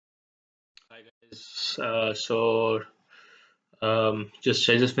Hi guys. Just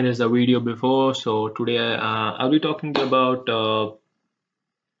I just finished the video before. So today I'll be talking about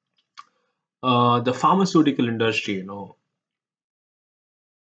the pharmaceutical industry.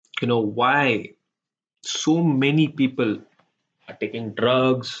 Why so many people are taking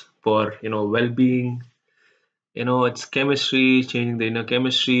drugs for well-being. It's chemistry, changing the inner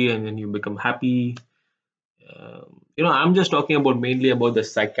chemistry, and then you become happy. I'm just talking about mainly about the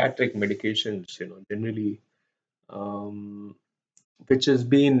psychiatric medications. Generally, um, which has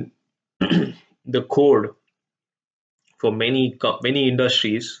been the code for many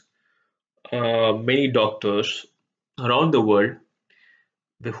industries, many doctors around the world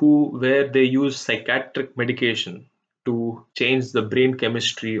where they use psychiatric medication to change the brain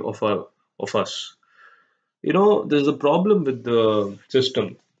chemistry of us. There's a problem with the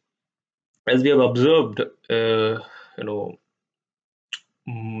system, as we have observed, in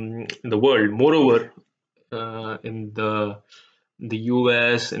the world. Moreover, in the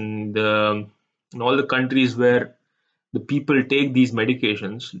US and in all the countries where the people take these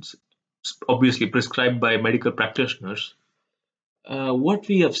medications, it's obviously prescribed by medical practitioners. What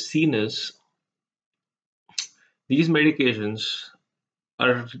we have seen is these medications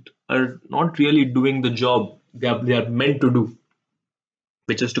are are not really doing the job they are meant to do,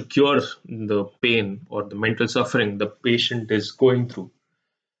 which is to cure the pain or the mental suffering the patient is going through.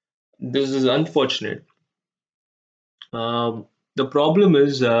 This is unfortunate. The problem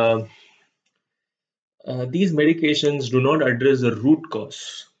is these medications do not address the root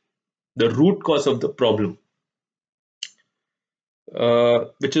cause of the problem,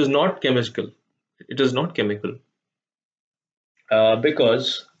 which is not chemical. It is not chemical.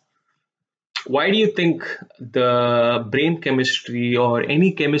 Because why do you think the brain chemistry or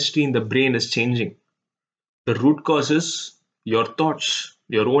any chemistry in the brain is changing? The root cause is your thoughts,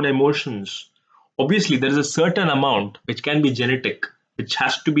 your own emotions. Obviously, there is a certain amount which can be genetic, which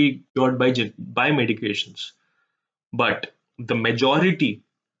has to be cured by medications. But the majority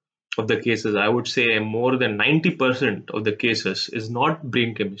of the cases, I would say more than 90% of the cases, is not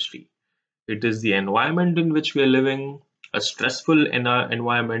brain chemistry. It is the environment in which we are living, a stressful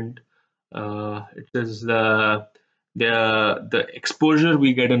environment. It is the exposure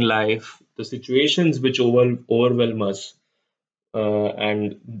we get in life, the situations which overwhelm us,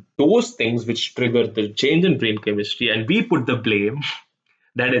 and those things which trigger the change in brain chemistry. And we put the blame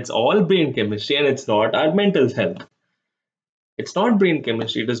that it's all brain chemistry and it's not our mental health. It's not brain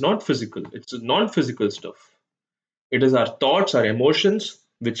chemistry. It is not physical. It's non-physical stuff. It is our thoughts, our emotions,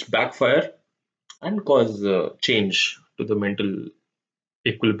 which backfire and cause change to the mental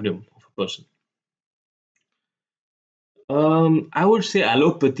equilibrium of a person. I would say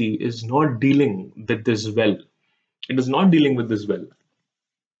allopathy is not dealing with this well. It is not dealing with this well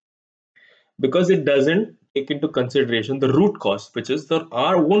because it doesn't take into consideration the root cause, which is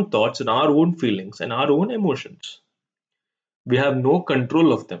our own thoughts and our own feelings and our own emotions. We have no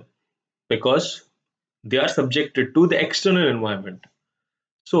control of them because they are subjected to the external environment.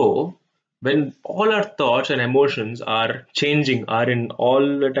 So, when all our thoughts and emotions are changing, are in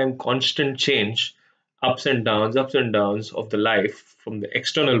all the time constant change, ups and downs of the life from the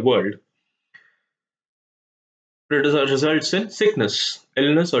external world, results in sickness,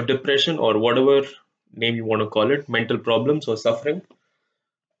 illness, or depression, or whatever name you want to call it, mental problems or suffering,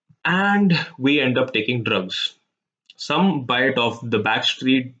 and we end up taking drugs. Some buy it off the back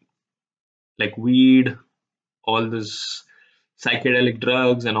street, like weed, all this psychedelic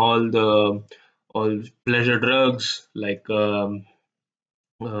drugs, and all pleasure drugs like um,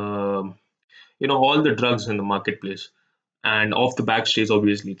 all the drugs in the marketplace, and off the back streets.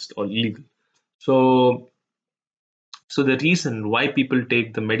 Obviously, it's all illegal. So, so the reason why people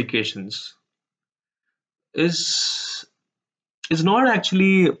take the medications is is not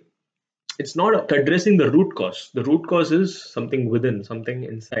actually it's not addressing the root cause. The root cause is something within, something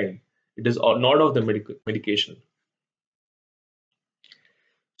inside. It is not of the medication.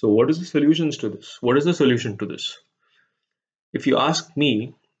 So, what is the solutions to this? What is the solution to this? If you ask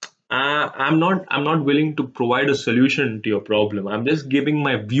me, I'm not willing to provide a solution to your problem. I'm just giving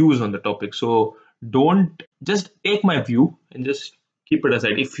my views on the topic. So don't just take my view and just keep it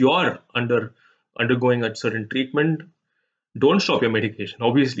aside. If you're undergoing a certain treatment, don't stop your medication.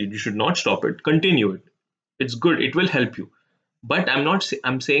 Obviously, you should not stop it. Continue it. It's good. It will help you. But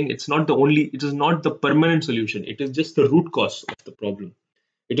I'm saying it's not the only. It is not the permanent solution. It is just the root cause of the problem.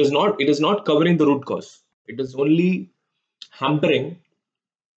 It is not. It is not covering the root cause. It is only hampering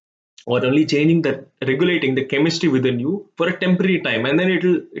or only changing the regulating the chemistry within you for a temporary time, and then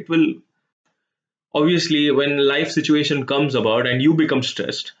it will obviously, when life situation comes about and you become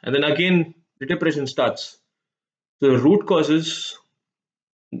stressed, and then again the depression starts. So the root causes,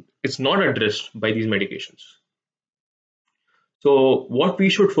 it's not addressed by these medications. So what we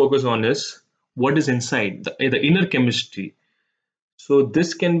should focus on is what is inside the inner chemistry. So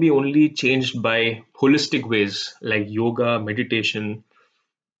this can be only changed by holistic ways like yoga, meditation,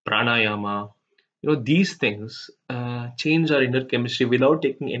 pranayama. These things change our inner chemistry without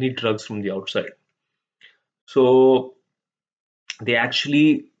taking any drugs from the outside. So they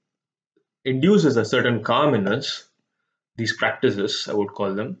actually induces a certain calm in us. These practices, I would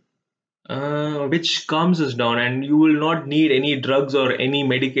call them, which calms us down, and you will not need any drugs or any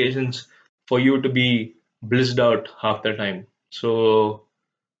medications for you to be blissed out half the time. So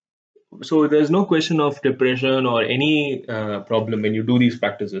there's no question of depression or any problem when you do these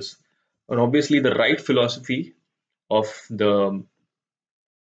practices. And obviously, the right philosophy of for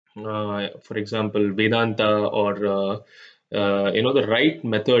example, Vedanta, or the right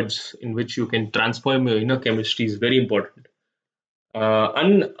methods in which you can transform your inner chemistry is very important.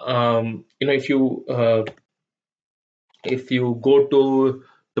 And if you go to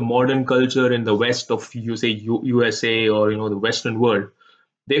the modern culture in the West of, you say, USA, or the Western world,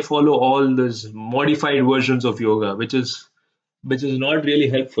 they follow all these modified versions of yoga, which is not really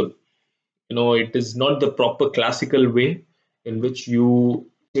helpful. It is not the proper classical way in which you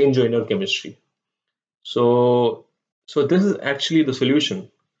change your inner chemistry. So so this is actually the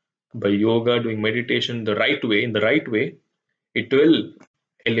solution. By yoga, doing meditation the right way, in the right way, it will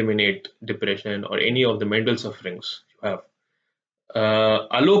eliminate depression or any of the mental sufferings you have.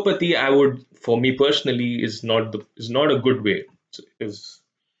 Allopathy, I would, for me personally, is not a good way. Is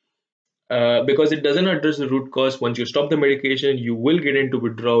Because it doesn't address the root cause. Once you stop the medication, you will get into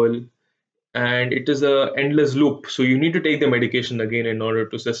withdrawal, and it is a endless loop. So you need to take the medication again in order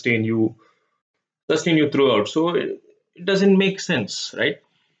to sustain you throughout. So it doesn't make sense, right?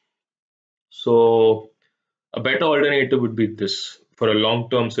 So a better alternative would be this for a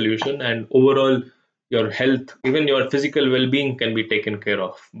long-term solution, and overall your health, even your physical well-being, can be taken care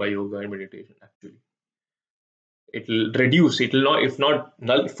of by yoga and meditation. Actually, it'll reduce. It'll not, if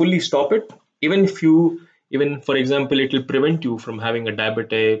not fully stop it. Even for example, it will prevent you from having a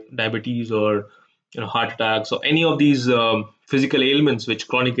diabetes, or heart attacks, or any of these physical ailments,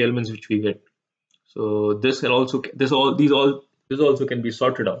 chronic ailments which we get. So this also can be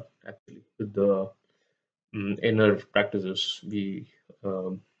sorted out actually with the inner practices,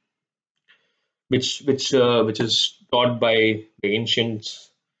 um, which is taught by the ancient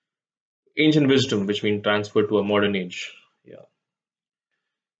wisdom, which been transferred to a modern age. Yeah.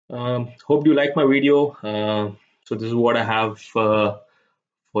 Hope you like my video. So this is what I have for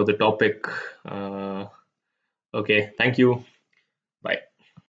the topic. Okay, thank you.